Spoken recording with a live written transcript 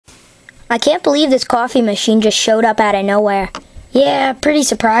I can't believe this coffee machine just showed up out of nowhere. Yeah, pretty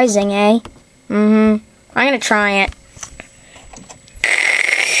surprising, eh? I'm gonna try it.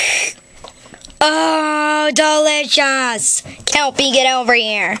 Oh, delicious! Kelpie, get over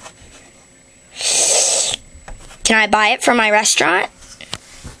here. Can I buy it for my restaurant?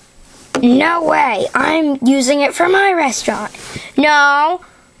 No way. I'm using it for my restaurant. No.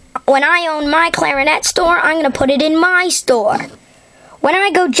 When I own my clarinet store, I'm going to put it in my store. When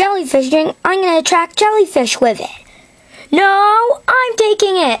I go jellyfishing, I'm going to attract jellyfish with it. No, I'm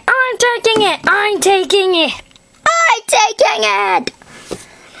taking it. I'm taking it. I'm taking it. I'm taking it.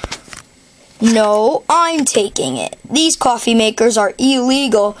 No, I'm taking it. These coffee makers are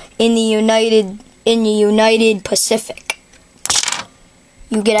illegal in the United Pacific.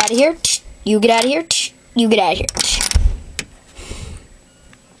 You get out of here. You get out of here. You get out of here.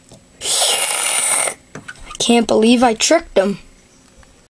 I can't believe I tricked them.